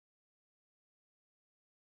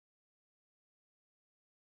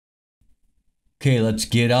Okay, let's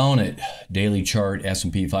get on it. Daily chart,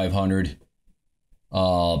 S&P 500.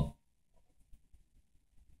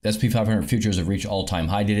 S&P 500 futures have reached all-time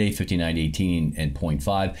high today, 59.18 and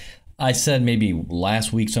 0.5. I said maybe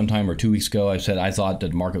last week sometime or 2 weeks ago, I said I thought that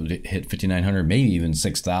the market would hit 5,900, maybe even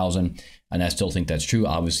 6,000, and I still think that's true.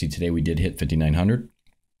 Obviously, today we did hit 5,900,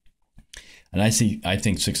 and I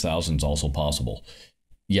think 6,000 is also possible.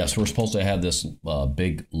 Yes, we're supposed to have this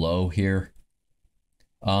big low here.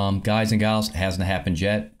 Guys and gals, it hasn't happened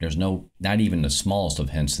yet. There's not even the smallest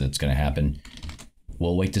of hints that it's going to happen.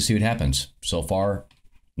 We'll wait to see what happens. So far,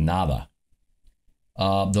 nada.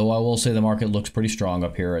 Though I will say the market looks pretty strong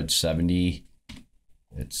up here at 70.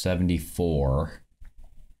 It's 74.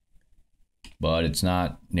 But it's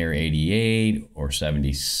not near 88 or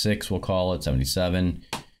 76, we'll call it, 77.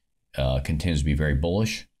 Continues to be very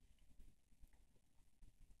bullish.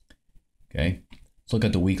 Okay, let's look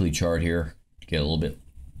at the weekly chart here to get a little bit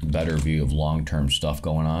better view of long-term stuff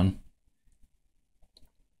going on.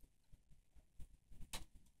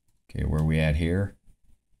 Okay, where are we at here?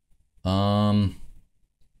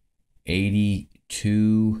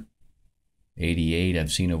 82, 88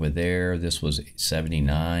 I've seen over there. This was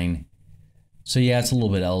 79. So yeah, it's a little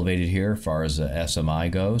bit elevated here as far as the SMI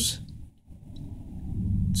goes.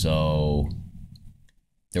 So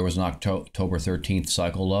there was an October 13th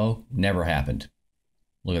cycle low. Never happened.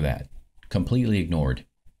 Look at that. Completely ignored.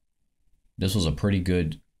 This was a pretty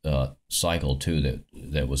good cycle too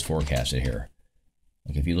that was forecasted here.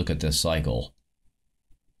 Like if you look at this cycle,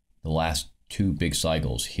 the last two big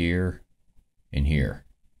cycles here and here.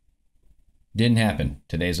 Didn't happen.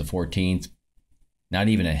 Today's the 14th. Not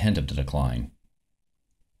even a hint of the decline.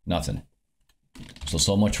 Nothing.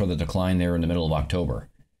 So much for the decline there in the middle of October.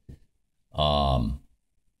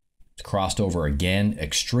 It's crossed over again.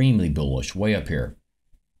 Extremely bullish. Way up here.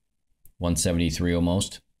 173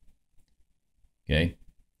 almost. Okay.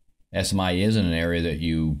 SMI is in an area that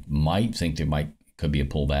you might think could be a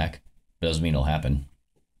pullback. Doesn't mean it'll happen.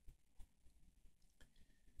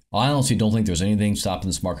 I honestly don't think there's anything stopping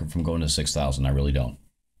this market from going to 6,000. I really don't.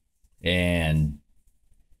 And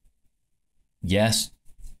yes,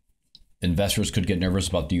 investors could get nervous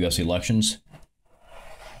about the U.S. elections.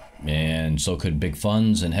 And so could big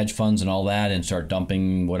funds and hedge funds and all that and start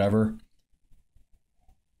dumping whatever.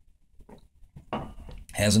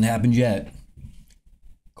 Hasn't happened yet.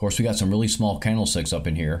 Of course, we got some really small candlesticks up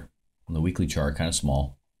in here on the weekly chart, kind of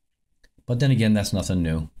small. But then again, that's nothing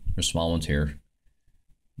new. There's small ones here.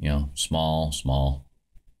 You know, small, small.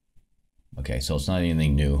 Okay, so it's not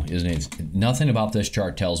anything new, isn't it? Nothing about this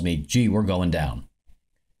chart tells me, gee, we're going down.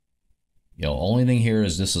 You know, only thing here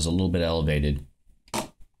is this is a little bit elevated.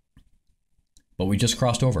 But we just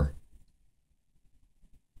crossed over.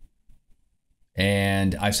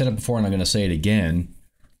 And I've said it before and I'm going to say it again.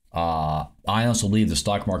 I also believe the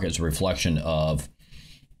stock market is a reflection of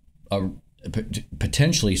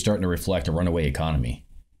potentially starting to reflect a runaway economy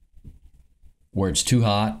where it's too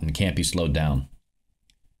hot and can't be slowed down.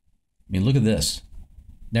 I mean, look at this.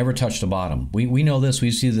 Never touched the bottom. We know this.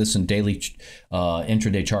 We see this in daily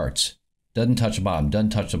intraday charts. Doesn't touch the bottom. Doesn't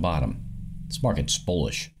touch the bottom. This market's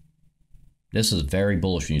bullish. This is very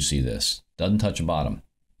bullish when you see this. Doesn't touch the bottom.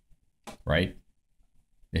 Right?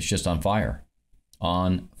 It's just on fire.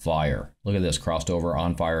 On fire. Look at this. Crossed over.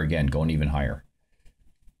 On fire again. Going even higher.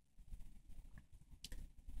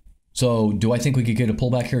 So do I think we could get a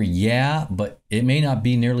pullback here? Yeah, but it may not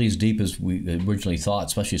be nearly as deep as we originally thought,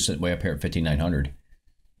 especially sitting way up here at 5,900.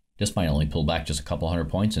 This might only pull back just a couple hundred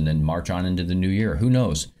points and then march on into the new year. Who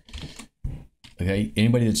knows? Okay,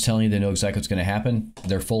 anybody that's telling you they know exactly what's going to happen,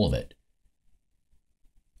 they're full of it.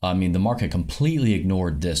 I mean, the market completely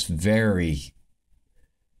ignored this very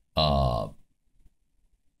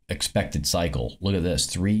expected cycle. Look at this.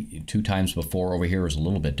 Two times before over here was a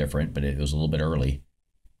little bit different, but it was a little bit early.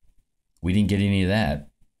 We didn't get any of that.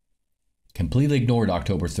 Completely ignored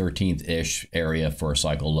October 13th-ish area for a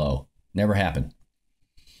cycle low. Never happened.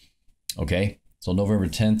 Okay, so November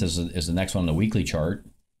 10th is the next one on the weekly chart.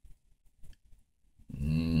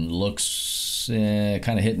 Looks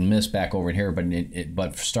kind of hit and miss back over here,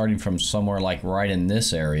 but starting from somewhere like right in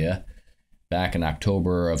this area, back in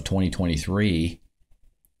October of 2023,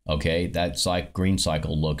 okay, that green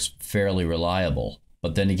cycle looks fairly reliable.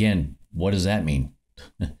 But then again, what does that mean?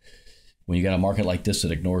 When you got a market like this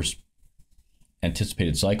that ignores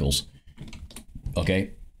anticipated cycles,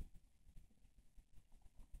 okay?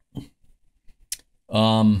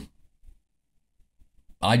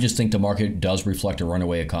 I just think the market does reflect a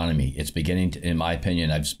runaway economy. It's beginning to, in my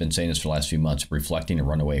opinion, I've been saying this for the last few months, reflecting a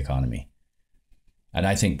runaway economy. And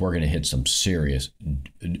I think we're going to hit some serious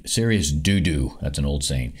doo-doo. That's an old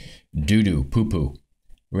saying. Doo-doo, poo-poo.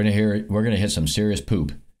 We're going to hit some serious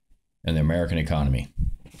poop in the American economy.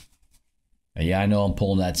 And yeah, I know I'm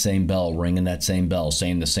pulling that same bell, ringing that same bell,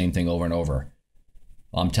 saying the same thing over and over.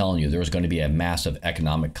 I'm telling you, there's going to be a massive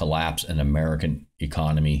economic collapse in the American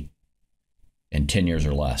economy in 10 years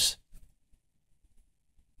or less.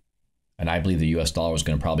 And I believe the US dollar is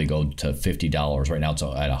going to probably go to $50. Right now it's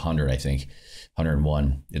at 100, I think,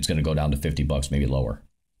 101. It's going to go down to $50, maybe lower.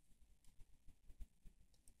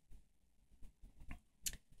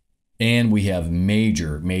 And we have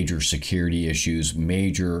major security issues,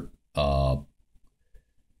 major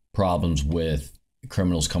problems with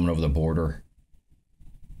criminals coming over the border.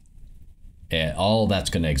 And all that's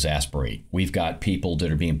going to exasperate. We've got people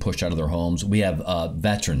that are being pushed out of their homes. We have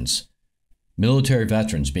veterans, military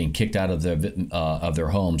veterans being kicked out of their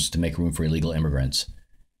homes to make room for illegal immigrants.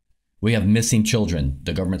 We have missing children.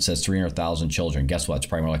 The government says 300,000 children. Guess what? It's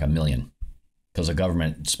probably more like 1 million. Because the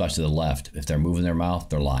government, especially the left, if they're moving their mouth,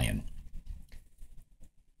 they're lying.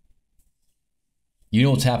 You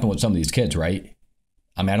know what's happened with some of these kids, right?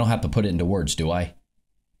 I mean, I don't have to put it into words, do I?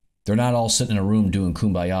 They're not all sitting in a room doing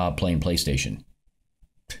kumbaya playing PlayStation.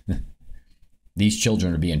 These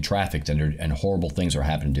children are being trafficked and horrible things are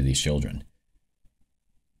happening to these children.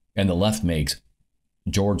 And the left makes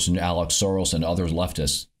George and Alex Soros and other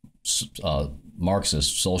leftists,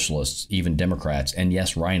 Marxists, socialists, even Democrats, and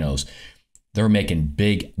yes, rhinos, they're making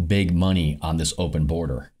big money on this open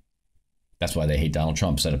border. That's why they hate Donald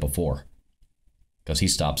Trump. Said it before. Because he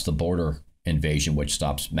stops the border invasion, which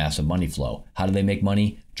stops massive money flow. How do they make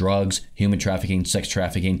money? Drugs, human trafficking, sex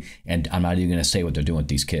trafficking, and I'm not even going to say what they're doing with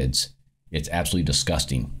these kids. It's absolutely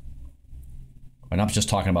disgusting. And I'm just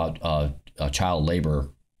talking about child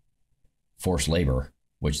labor, forced labor,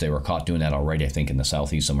 which they were caught doing that already, I think, in the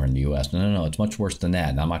Southeast somewhere in the U.S. No, it's much worse than that.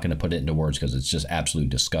 And I'm not going to put it into words because it's just absolutely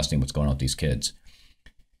disgusting what's going on with these kids.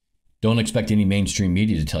 Don't expect any mainstream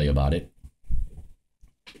media to tell you about it.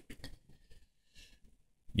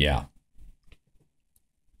 Yeah.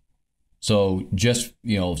 So just,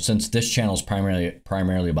 since this channel is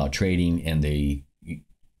primarily about trading and the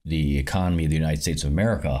economy of the United States of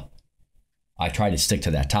America, I try to stick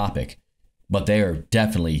to that topic. But they are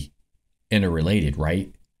definitely interrelated,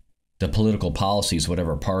 right? The political policies,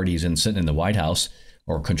 whatever party is sitting in the White House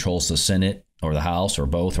or controls the Senate or the House or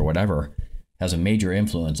both or whatever, has a major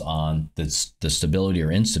influence on the stability or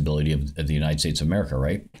instability of the United States of America,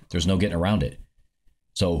 right? There's no getting around it.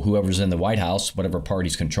 So whoever's in the White House, whatever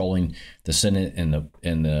party's controlling the Senate and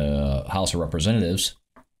the House of Representatives,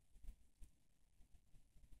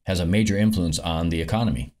 has a major influence on the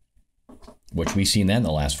economy, which we've seen that in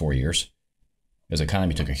the last 4 years. As the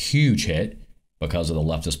economy took a huge hit because of the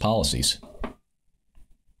leftist policies.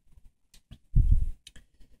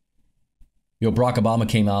 Barack Obama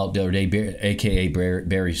came out the other day, aka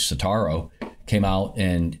Barry Soetoro, came out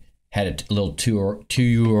and had a little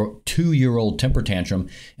two-year-old temper tantrum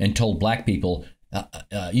and told black people,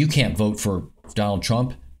 you can't vote for Donald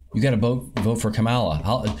Trump. You got to vote for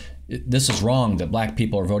Kamala. This is wrong that black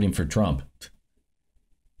people are voting for Trump.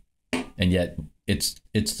 And yet it's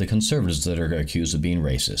the conservatives that are accused of being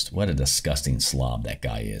racist. What a disgusting slob that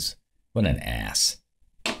guy is. What an ass.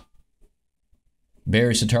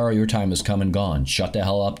 Barry Soetoro, your time has come and gone. Shut the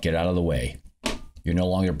hell up. Get out of the way. You're no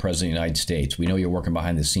longer president of the United States. We know you're working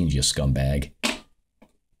behind the scenes, you scumbag.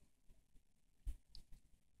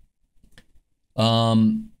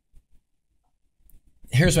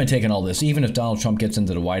 Here's my take on all this. Even if Donald Trump gets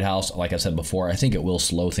into the White House, like I said before, I think it will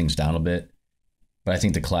slow things down a bit. But I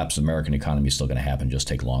think the collapse of the American economy is still going to happen, just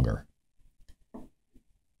take longer.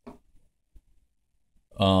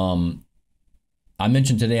 I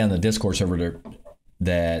mentioned today on the Discord server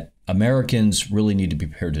that Americans really need to be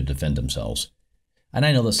prepared to defend themselves. And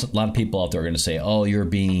I know that a lot of people out there are going to say, oh, you're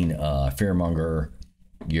being a fearmonger,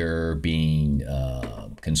 you're being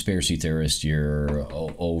a conspiracy theorist, you're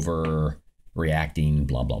overreacting,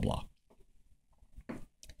 blah, blah, blah.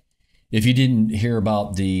 If you didn't hear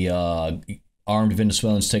about the armed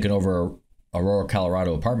Venezuelans taking over Aurora,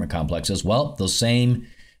 Colorado apartment complexes, well, those same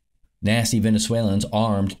nasty Venezuelans,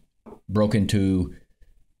 armed, broke into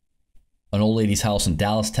an old lady's house in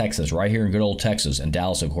Dallas, Texas, right here in good old Texas. And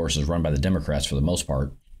Dallas, of course, is run by the Democrats for the most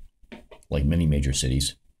part, like many major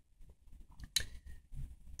cities.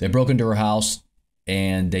 They broke into her house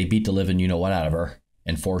and they beat the living you-know-what out of her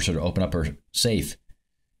and forced her to open up her safe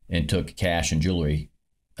and took cash and jewelry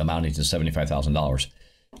amounting to $75,000.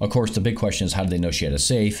 Of course, the big question is, how did they know she had a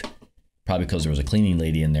safe? Probably because there was a cleaning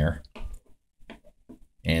lady in there.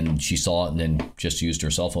 And she saw it and then just used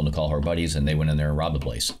her cell phone to call her buddies, and they went in there and robbed the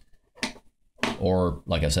place. Or,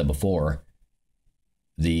 like I said before,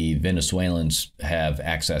 the Venezuelans have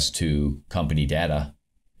access to company data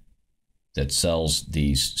that sells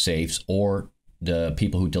these safes, or the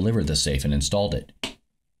people who delivered the safe and installed it.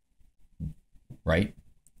 Right?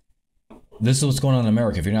 This is what's going on in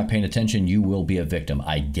America. If you're not paying attention, you will be a victim.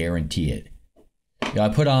 I guarantee it. I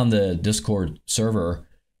put on the Discord server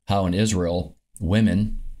how in Israel,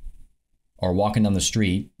 women are walking down the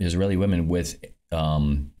street, Israeli women with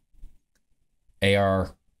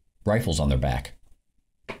AR rifles on their back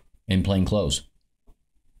in plain clothes.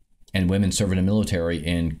 And women serving in the military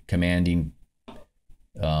in commanding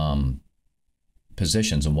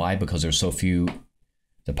positions. And why? Because there's so few,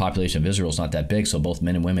 the population of Israel is not that big, so both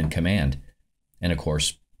men and women command. And of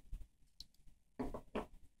course,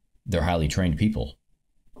 they're highly trained people.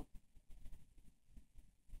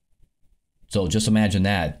 So just imagine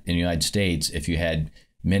that in the United States, if you had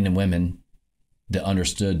men and women that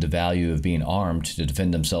understood the value of being armed to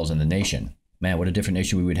defend themselves and the nation. Man, what a different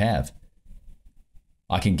nation we would have.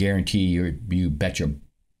 I can guarantee you bet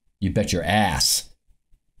your ass.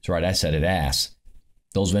 That's right, I said it, ass.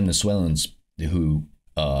 Those Venezuelans who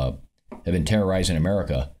have been terrorizing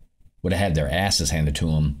America would have had their asses handed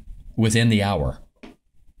to them within the hour.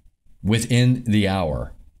 Within the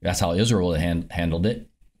hour. That's how Israel handled it.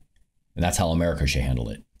 And that's how America should handle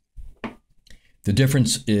it. The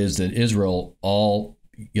difference is that Israel, all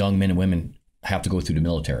young men and women have to go through the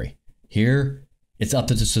military. Here, it's up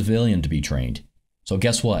to the civilian to be trained. So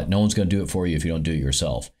guess what? No one's going to do it for you if you don't do it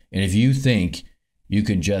yourself. And if you think you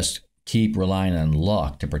can just keep relying on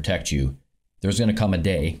luck to protect you, there's going to come a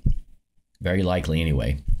day, very likely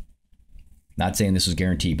anyway, not saying this is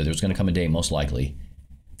guaranteed, but there's going to come a day, most likely,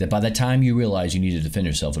 that by the time you realize you need to defend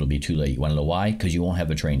yourself, it'll be too late. You want to know why? Because you won't have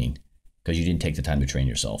the training. Because you didn't take the time to train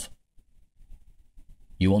yourself.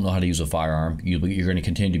 You won't know how to use a firearm. You're going to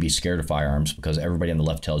continue to be scared of firearms because everybody on the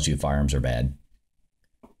left tells you firearms are bad.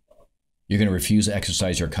 You're going to refuse to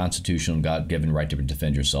exercise your constitutional and God-given right to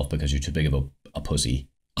defend yourself because you're too big of a pussy.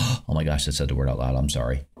 Oh my gosh, I said the word out loud. I'm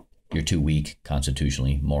sorry. You're too weak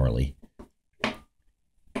constitutionally, morally.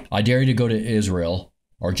 I dare you to go to Israel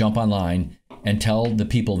or jump online and tell the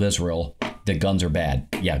people of Israel that guns are bad.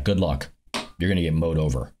 Yeah, good luck. You're going to get mowed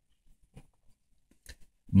over.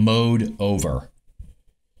 Mowed over.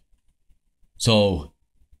 So,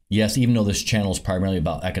 yes, even though this channel is primarily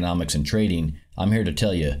about economics and trading, I'm here to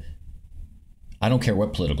tell you, I don't care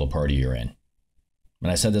what political party you're in.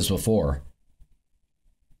 And I said this before,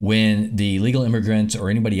 when the illegal immigrants or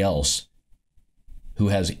anybody else who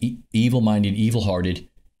has evil-minded, evil-hearted,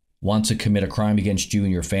 wants to commit a crime against you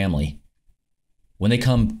and your family, when they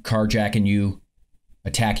come carjacking you,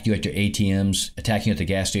 attacking you at your ATMs, attacking you at the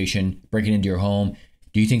gas station, breaking into your home,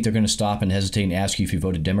 do you think they're going to stop and hesitate and ask you if you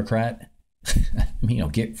voted Democrat? I mean,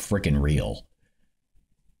 get freaking real.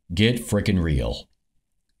 Get freaking real.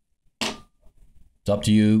 It's up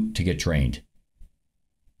to you to get trained.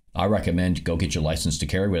 I recommend go get your license to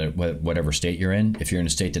carry, whatever state you're in. If you're in a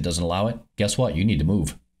state that doesn't allow it, guess what? You need to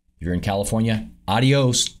move. If you're in California,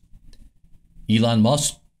 adios. Elon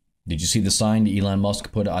Musk, did you see the sign that Elon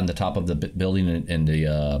Musk put on the top of the building in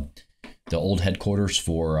the old headquarters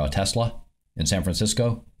for Tesla in San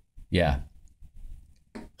Francisco? Yeah.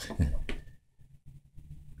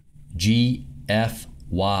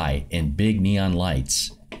 GFY in big neon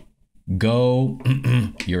lights. Go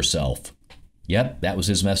yourself. Yep, that was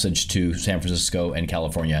his message to San Francisco and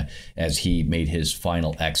California as he made his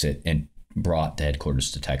final exit and brought the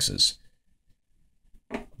headquarters to Texas.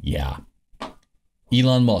 Yeah.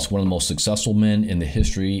 Elon Musk, one of the most successful men in the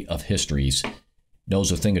history of histories, knows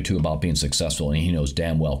a thing or two about being successful, and he knows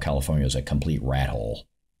damn well California is a complete rat hole.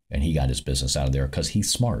 And he got his business out of there because he's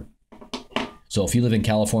smart. So if you live in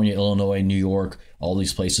California, Illinois, New York, all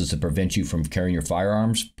these places that prevent you from carrying your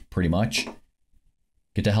firearms, pretty much,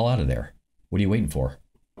 get the hell out of there. What are you waiting for?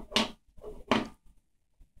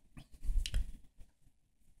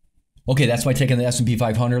 Okay, that's my take on the S&P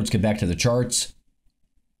 500. Let's get back to the charts.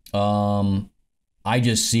 I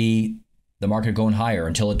just see the market going higher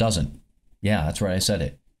until it doesn't. Yeah, that's right. I said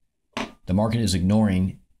it. The market is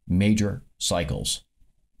ignoring major cycles.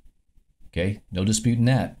 Okay, no disputing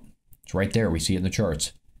that. It's right there. We see it in the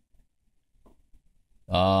charts.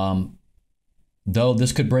 Though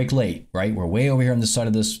this could break late, right? We're way over here on this side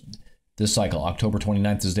of this cycle. October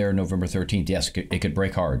 29th is there, November 13th. Yes, it could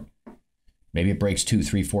break hard. Maybe it breaks 2,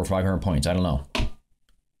 3, 4, 500 points. I don't know.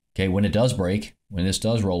 Okay, when it does break, when this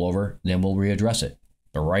does roll over, then we'll readdress it.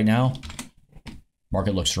 But right now,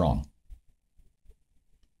 market looks strong.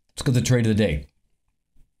 Let's go to the trade of the day.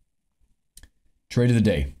 Trade of the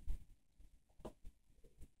day.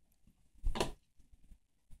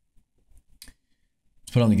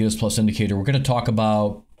 Let's put on the Gibbs Plus indicator. We're going to talk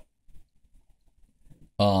about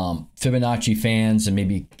Fibonacci fans and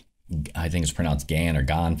maybe, I think it's pronounced GAN or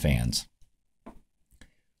GAN fans.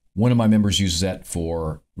 One of my members uses that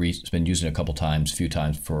for, it's been using it a few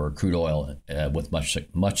times for crude oil with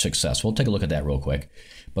much success. We'll take a look at that real quick.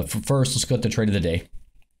 But first, let's go at the trade of the day.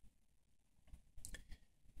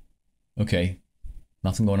 Okay,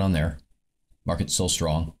 nothing going on there. Market's still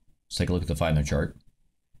strong. Let's take a look at the 5-minute chart.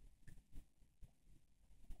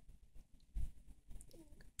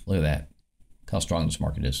 Look at that. Look how strong this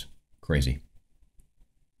market is. Crazy.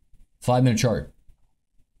 5-minute chart.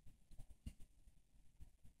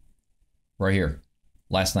 Right here.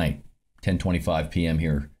 Last night, 10:25 p.m.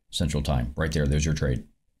 here, Central Time. Right there. There's your trade.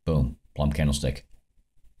 Boom. Plum candlestick.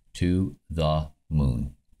 To the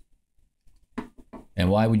moon. And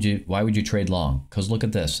why would you trade long? Because look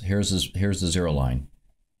at this. Here's the zero line.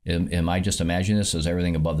 Am I just imagining this? Is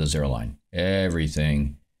everything above the zero line?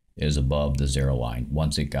 Everything is above the zero line.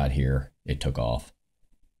 Once it got here, it took off.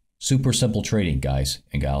 Super simple trading, guys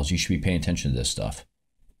and gals. You should be paying attention to this stuff.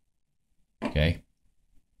 Okay.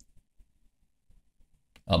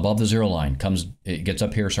 Above the zero line it gets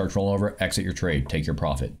up here, starts rolling over, exit your trade, take your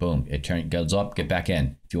profit. Boom. It goes up, get back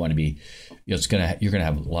in. If you want to be, you're gonna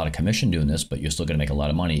have a lot of commission doing this, but you're still gonna make a lot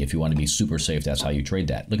of money. If you want to be super safe, that's how you trade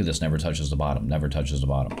that. Look at this, never touches the bottom, never touches the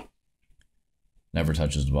bottom. Never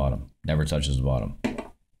touches the bottom, never touches the bottom.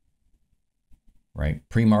 Right?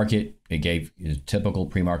 Pre-market, it gave typical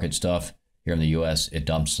pre-market stuff here in the US. It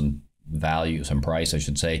dumps some value, some price, I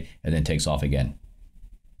should say, and then takes off again.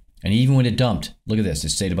 And even when it dumped, look at this. It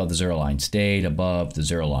stayed above the zero line. Stayed above the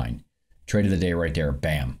zero line. Trade of the day right there.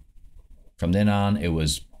 Bam. From then on, it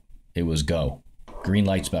was go. Green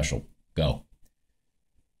light special. Go.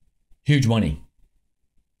 Huge money.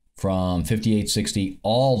 From 58.60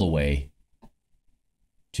 all the way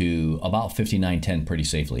to about 59.10 pretty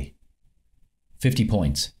safely. 50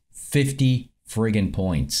 points. 50 friggin'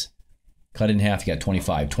 points. Cut it in half, you got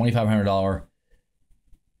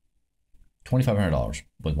 $2,500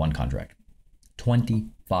 with one contract.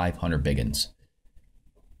 2,500 biggins.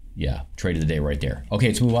 Yeah, trade of the day right there. Okay,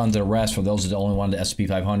 let's move on to the rest. For those that only wanted the S&P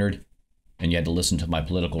 500 and you had to listen to my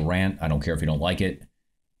political rant, I don't care if you don't like it.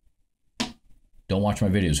 Don't watch my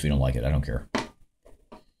videos if you don't like it. I don't care.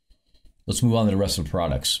 Let's move on to the rest of the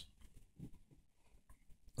products.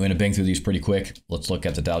 I'm going to bang through these pretty quick. Let's look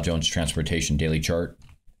at the Dow Jones Transportation daily chart.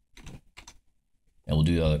 And we'll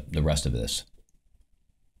do the rest of this.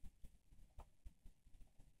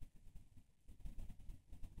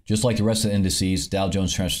 Just like the rest of the indices, Dow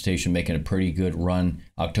Jones Transportation making a pretty good run.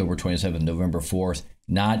 October 27th, November 4th.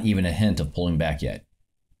 Not even a hint of pulling back yet.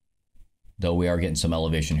 Though we are getting some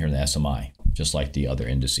elevation here in the SMI, just like the other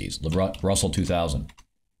indices. Russell 2000.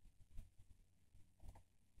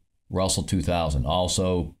 Russell 2000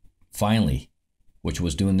 also, finally, which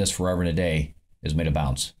was doing this forever and a day, has made a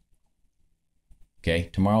bounce. Okay,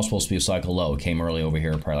 tomorrow's supposed to be a cycle low. It came early over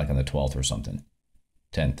here, probably like on the 12th or something.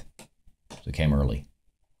 10th. So it came early.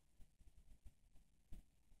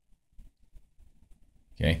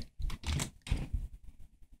 Okay.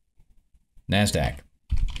 NASDAQ.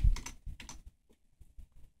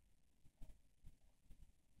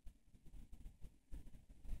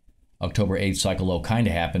 October 8th cycle low kind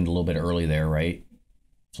of happened a little bit early there, right?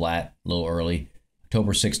 Flat, a little early.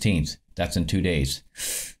 October 16th, that's in 2 days.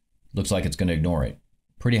 Looks like it's going to ignore it.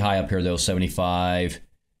 Pretty high up here though, 75.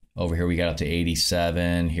 Over here we got up to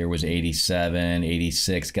 87. Here was 87,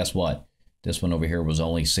 86. Guess what? This one over here was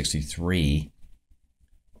only 63.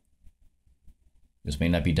 This may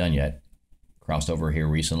not be done yet. Crossed over here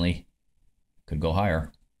recently. Could go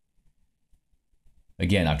higher.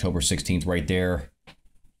 Again, October 16th right there.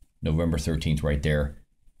 November 13th right there.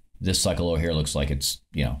 This cycle over here looks like it's,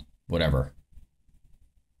 you know, whatever.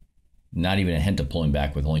 Not even a hint of pulling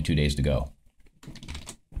back with only 2 days to go.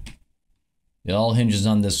 It all hinges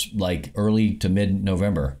on this like early to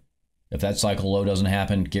mid-November. If that cycle low doesn't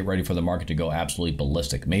happen, get ready for the market to go absolutely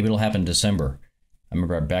ballistic. Maybe it'll happen in December. I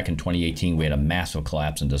remember back in 2018, we had a massive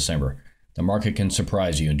collapse in December. The market can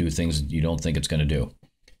surprise you and do things you don't think it's going to do.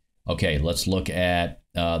 Okay, let's look at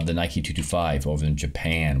the Nike 225 over in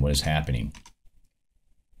Japan. What is happening?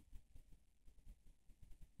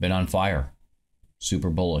 Been on fire. Super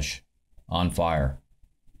bullish. On fire.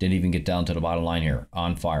 Didn't even get down to the bottom line here.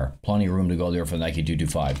 On fire. Plenty of room to go there for the Nike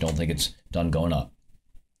 225. Don't think it's done going up.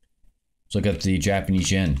 Let's look at the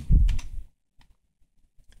Japanese yen.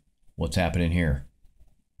 What's happening here?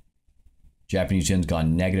 Japanese yen's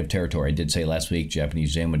gone negative territory. I did say last week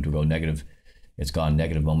Japanese yen would go negative. It's gone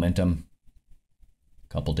negative momentum.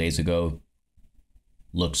 A couple days ago,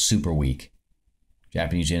 looked super weak.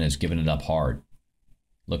 Japanese yen has given it up hard.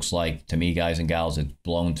 Looks like, to me, guys and gals, it's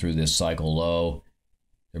blown through this cycle low.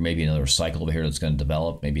 There may be another cycle over here that's going to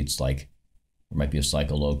develop. Maybe it's like, there might be a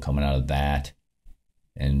cycle low coming out of that.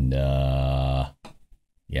 And,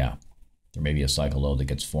 yeah, there may be a cycle low that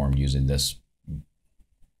gets formed using this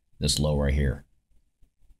low right here.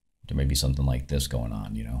 There may be something like this going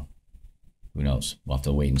on, you know. Who knows? We'll have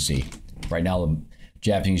to wait and see. Right now, the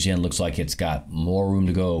Japanese yen looks like it's got more room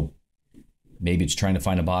to go. Maybe it's trying to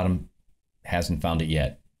find a bottom. Hasn't found it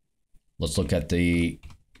yet. Let's look at the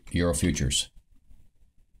Euro futures.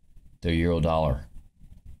 The Euro dollar.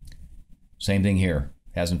 Same thing here.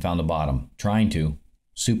 Hasn't found a bottom. Trying to.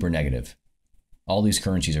 Super negative. All these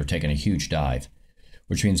currencies are taking a huge dive,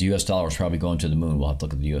 which means the US dollar is probably going to the moon. We'll have to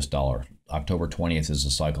look at the US dollar. October 20th is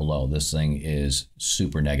a cycle low. This thing is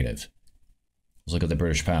super negative. Let's look at the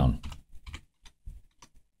British pound.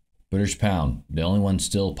 British pound, the only one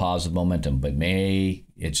still positive momentum, but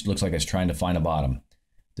it looks like it's trying to find a bottom.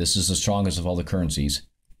 This is the strongest of all the currencies.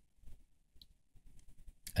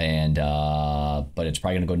 And, but it's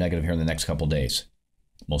probably going to go negative here in the next couple days,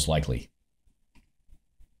 most likely.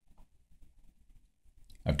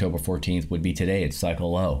 October 14th would be today. It's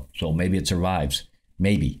cycle low. So maybe it survives.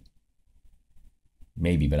 Maybe.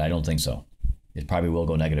 Maybe, but I don't think so. It probably will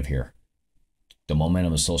go negative here. The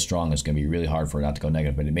momentum is so strong, it's going to be really hard for it not to go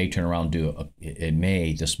negative, but it may turn around and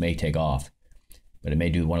this may take off, but it may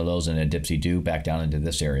do one of those and a dipsy-do back down into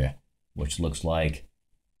this area, which looks like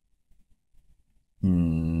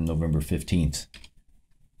November 15th.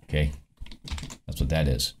 Okay, that's what that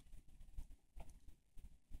is.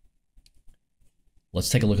 Let's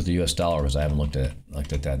take a look at the US dollar, because I haven't looked at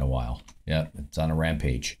that in a while. Yeah, it's on a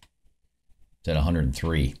rampage. It's at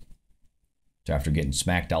 103. So after getting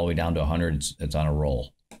smacked all the way down to 100, it's on a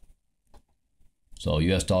roll. So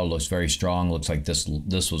US dollar looks very strong. Looks like this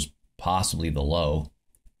was possibly the low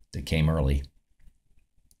that came early.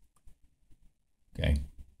 Okay.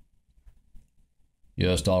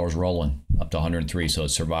 US dollar is rolling up to 103, so it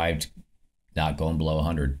survived not going below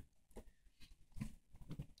 100.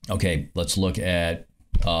 Okay, let's look at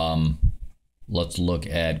gold. What's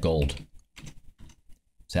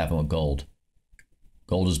happening with gold?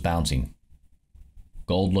 Gold is bouncing.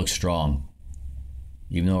 Gold looks strong.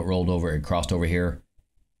 Even though it rolled over, it crossed over here.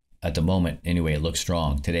 At the moment, anyway, it looks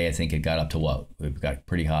strong. Today, I think it got up to what? It got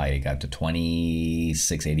pretty high. It got to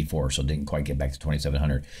 2684, so it didn't quite get back to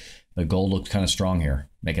 2700. But gold looks kind of strong here,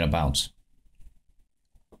 making a bounce.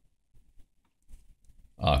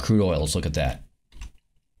 Crude oil, let's look at that.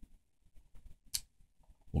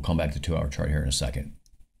 We'll come back to the 2-hour chart here in a second.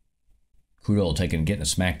 Crude oil getting a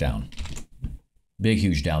smackdown. Big,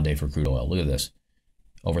 huge down day for crude oil. Look at this.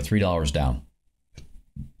 Over $3 down.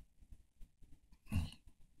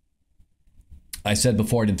 I said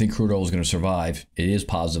before I didn't think crude oil was going to survive. It is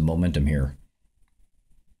positive momentum here.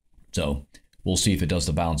 So we'll see if it does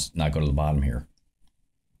the bounce, not go to the bottom here.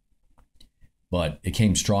 But it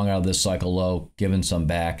came strong out of this cycle low, giving some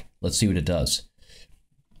back. Let's see what it does.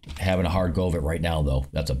 Having a hard go of it right now, though.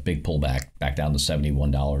 That's a big pullback, back down to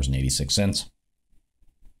 $71.86.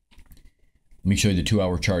 Let me show you the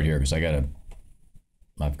 2-hour chart here, because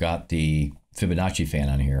I've got the Fibonacci fan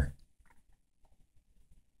on here.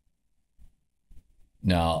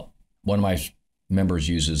 Now, one of my members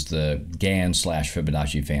uses the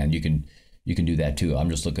Gann/Fibonacci fan. You can do that too. I'm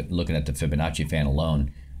just looking at the Fibonacci fan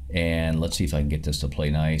alone, and let's see if I can get this to play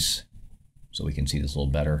nice, so we can see this a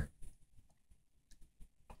little better.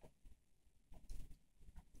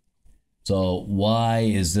 So why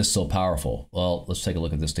is this so powerful? Well, let's take a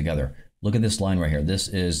look at this together. Look at this line right here. This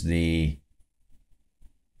is the,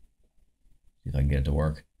 see if I can get it to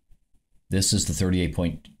work. This is the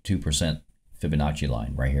 38.2% Fibonacci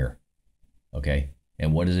line right here. Okay.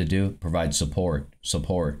 And what does it do? Provide support,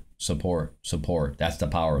 support, support, support. That's the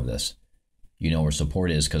power of this. You know where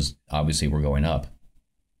support is, because obviously we're going up.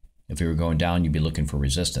 If we were going down, you'd be looking for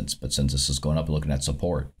resistance. But since this is going up, we're looking at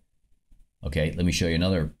support. Okay. Let me show you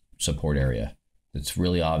another support area that's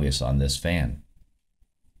really obvious on this fan.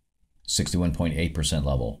 61.8%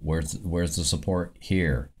 level. Where's the support?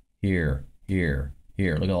 Here, here, here,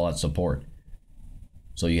 here. Look at all that support.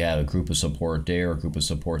 So you have a group of support there, a group of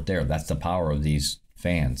support there. That's the power of these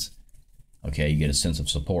fans. Okay, you get a sense of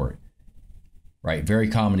support. Right, very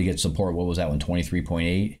common to get support. What was that one?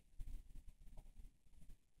 23.8?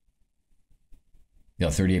 No,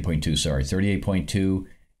 38.2, sorry. 38.2,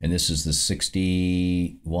 and this is the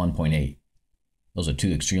 61.8. Those are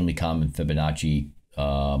two extremely common Fibonacci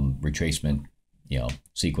retracement,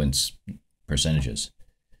 sequence percentages.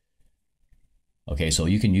 Okay, so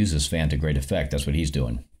you can use this fan to great effect. That's what he's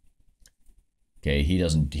doing. Okay, he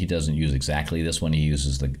doesn't use exactly this one. He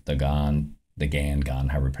uses the Gann the GAN,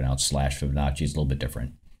 however you pronounce slash Fibonacci is a little bit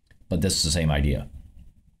different. But this is the same idea.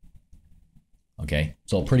 Okay,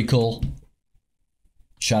 so pretty cool.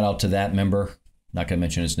 Shout out to that member. Not going to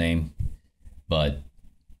mention his name, but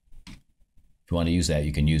if you want to use that,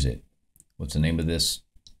 you can use it. What's the name of this?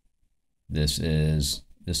 This is,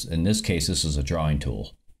 in this case, this is a drawing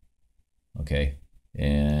tool. Okay,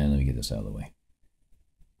 and let me get this out of the way.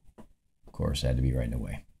 Of course, it had to be right in the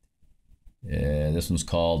way. This one's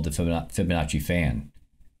called the Fibonacci fan.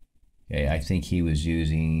 Okay, I think he was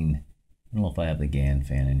using, I don't know if I have the GAN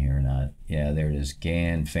fan in here or not. Yeah, there it is,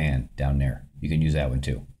 GAN fan down there. You can use that one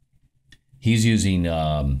too. He's using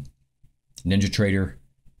NinjaTrader,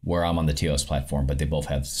 where I'm on the TOS platform, but they both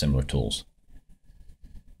have similar tools.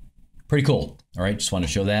 Pretty cool. All right, just want to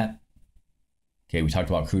show that. Okay, we talked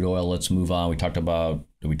about crude oil. Let's move on. We talked about,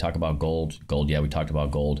 did we talk about gold? Gold, yeah, we talked about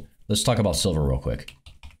gold. Let's talk about silver real quick.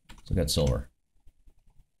 Let's look at silver.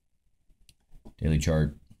 Daily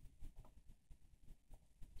chart.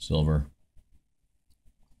 Silver.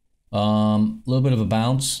 Little bit of a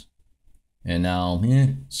bounce. And now,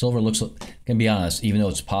 silver looks, can be honest, even though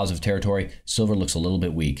it's positive territory, silver looks a little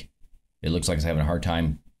bit weak. It looks like it's having a hard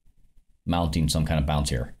time mounting some kind of bounce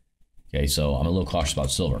here. Okay, so I'm a little cautious about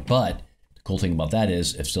silver. But the cool thing about that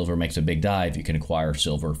is if silver makes a big dive, you can acquire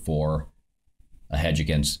silver for a hedge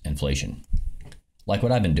against inflation. Like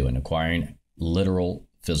what I've been doing, acquiring literal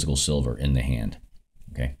physical silver in the hand.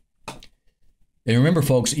 Okay. And remember,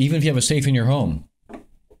 folks, even if you have a safe in your home,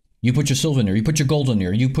 you put your silver in there, you put your gold in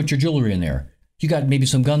there, you put your jewelry in there, you got maybe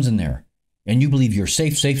some guns in there, and you believe you're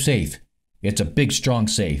safe, safe, safe. It's a big, strong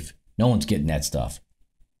safe. No one's getting that stuff.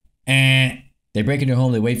 They break into your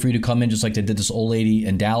home, they wait for you to come in just like they did this old lady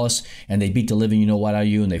in Dallas, and they beat the living you know what out of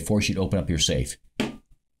you, and they force you to open up your safe.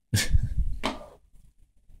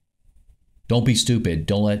 Don't be stupid.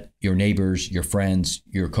 Don't let your neighbors, your friends,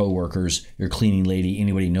 your coworkers, your cleaning lady,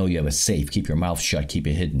 anybody know you have a safe. Keep your mouth shut. Keep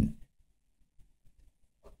it hidden.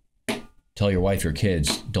 Tell your wife, your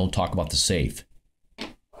kids, don't talk about the safe.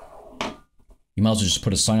 You might as well just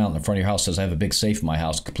put a sign out in the front of your house that says, I have a big safe in my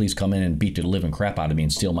house. Please come in and beat the living crap out of me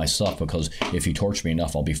and steal my stuff, because if you torture me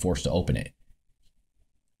enough, I'll be forced to open it.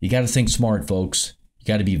 You got to think smart, folks. You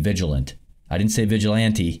got to be vigilant. I didn't say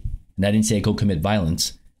vigilante, and I didn't say go commit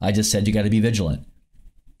violence. I just said you got to be vigilant.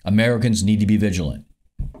 Americans need to be vigilant.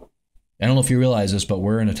 I don't know if you realize this, but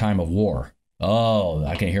we're in a time of war. Oh,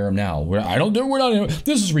 I can hear him now. We're not.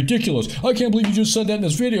 This is ridiculous. I can't believe you just said that in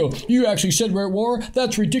this video. You actually said we're at war?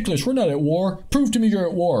 That's ridiculous. We're not at war. Prove to me you're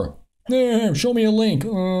at war. Show me a link.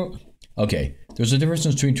 Okay, there's a difference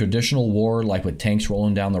between traditional war, like with tanks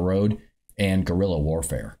rolling down the road, and guerrilla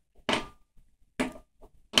warfare.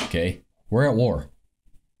 Okay, we're at war.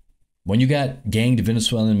 When you got ganged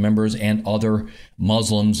Venezuelan members and other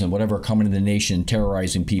Muslims and whatever coming to the nation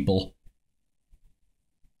terrorizing people,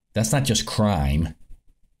 that's not just crime.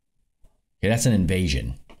 Okay, that's an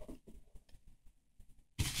invasion.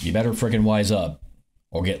 You better freaking wise up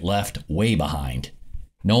or get left way behind.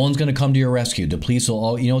 No one's going to come to your rescue. The police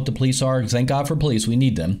will, you know what the police are? Thank God for police. We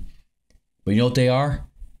need them. But you know what they are?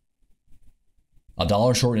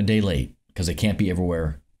 $1 short and a day late, because they can't be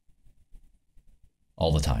everywhere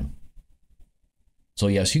all the time. So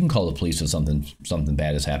yes, you can call the police if something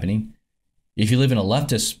bad is happening. If you live in a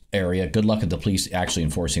leftist area, good luck with the police actually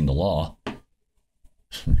enforcing the law.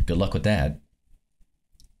 Good luck with that.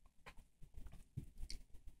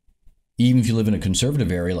 Even if you live in a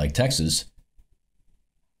conservative area like Texas,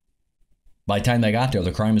 by the time they got there,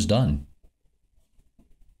 the crime is done.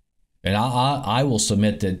 And I will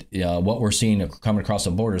submit that what we're seeing coming across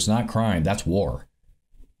the border is not crime, that's war.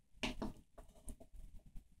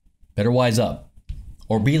 Better wise up.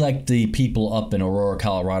 Or be like the people up in Aurora,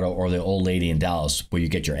 Colorado, or the old lady in Dallas where you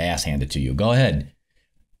get your ass handed to you. Go ahead.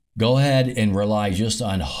 Go ahead and rely just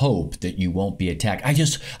on hope that you won't be attacked. I'm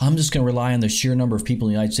just going to rely on the sheer number of people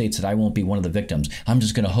in the United States that I won't be one of the victims. I'm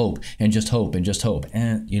just going to hope and just hope and just hope.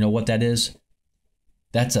 And you know what that is?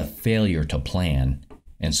 That's a failure to plan.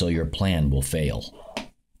 And so your plan will fail.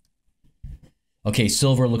 Okay,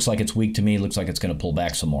 silver looks like it's weak to me. Looks like it's going to pull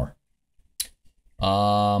back some more.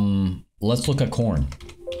 Let's look at corn.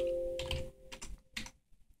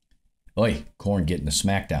 Oi, corn getting the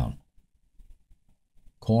smackdown.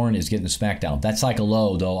 Corn is getting the smackdown. That cycle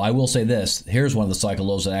low, though, I will say this. Here's one of the cycle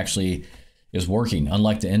lows that actually is working,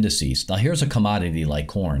 unlike the indices. Now, here's a commodity like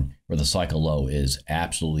corn where the cycle low is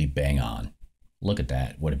absolutely bang on. Look at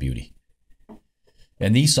that. What a beauty.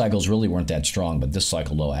 And these cycles really weren't that strong, but this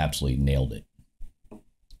cycle low absolutely nailed it.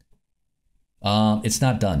 It's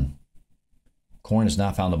not done. Corn has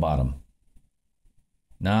not found the bottom.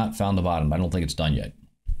 Not found the bottom. I don't think it's done yet.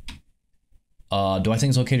 Do I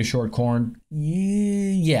think it's okay to short corn?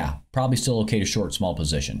 Yeah, probably still okay to short small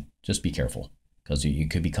position. Just be careful because you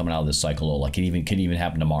could be coming out of this cycle low. Like it could even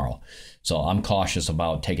happen tomorrow. So I'm cautious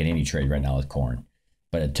about taking any trade right now with corn.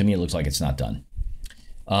 But to me, it looks like it's not done.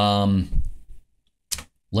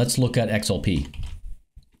 Let's look at XLP.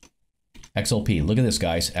 XLP, look at this,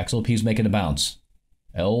 guys. XLP is making a bounce.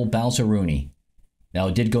 Old bounce-a-rooney. Now,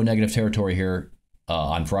 it did go negative territory here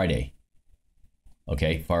on Friday.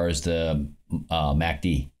 Okay, as far as the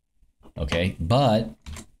MACD. Okay, but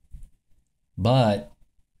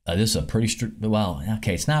this is a pretty well.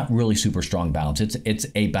 Okay, it's not really super strong bounce. It's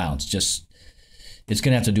a bounce. Just it's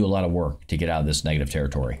gonna have to do a lot of work to get out of this negative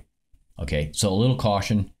territory. Okay, so a little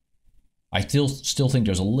caution. I still think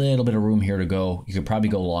there's a little bit of room here to go. You could probably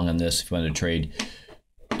go long on this if you wanted to trade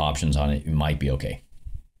options on it. It might be okay.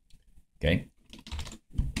 Okay.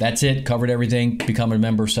 That's it. Covered everything. Become a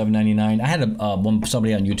member, $7.99. I had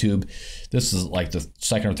somebody on YouTube. This is like the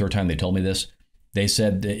second or third time they told me this. They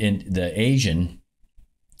said in the Asian,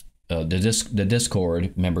 the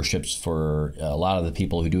Discord memberships for a lot of the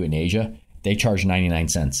people who do it in Asia, they charge 99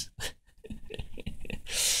 cents.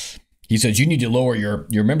 He says you need to lower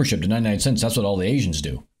your membership to 99 cents. That's what all the Asians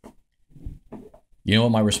do. You know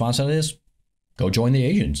what my response to that is? Go join the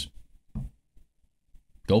Asians.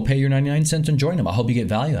 Go pay your 99 cents and join them. I hope you get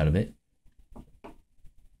value out of it.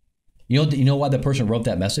 You know why the person wrote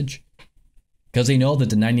that message? Because they know that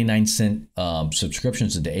the 99-cent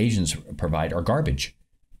subscriptions that the Asians provide are garbage.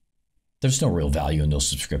 There's no real value in those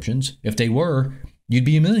subscriptions. If they were, you'd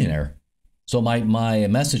be a millionaire. So my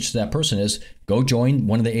message to that person is, go join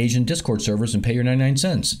one of the Asian Discord servers and pay your 99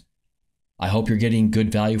 cents. I hope you're getting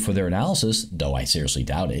good value for their analysis, though I seriously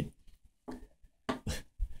doubt it.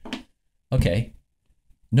 Okay.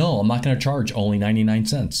 No, I'm not going to charge only 99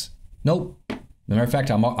 cents. Nope. As a matter of fact,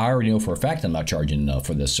 I already know for a fact I'm not charging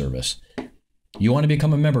for this service. You want to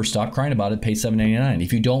become a member, stop crying about it, pay $7.99.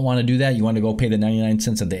 If you don't want to do that, you want to go pay the 99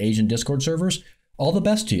 cents of the Asian Discord servers, all the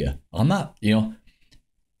best to you. I'm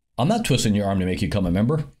not twisting your arm to make you become a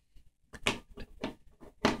member.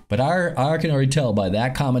 But I can already tell by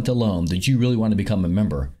that comment alone that you really want to become a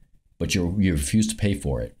member, but you refuse to pay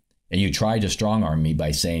for it. And you try to strong arm me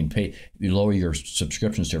by saying you lower your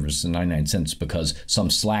subscription service to 99 cents because some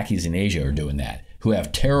slackies in Asia are doing that, who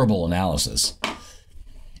have terrible analysis.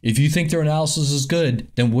 If you think their analysis is good,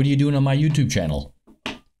 then what are you doing on my YouTube channel?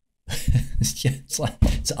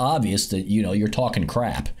 It's obvious that you're talking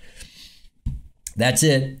crap. That's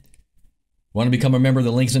it. Want to become a member?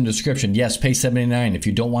 The link's in the description. Yes, pay $7.99. If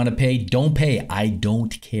you don't want to pay, don't pay. I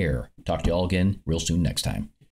don't care. Talk to you all again real soon next time.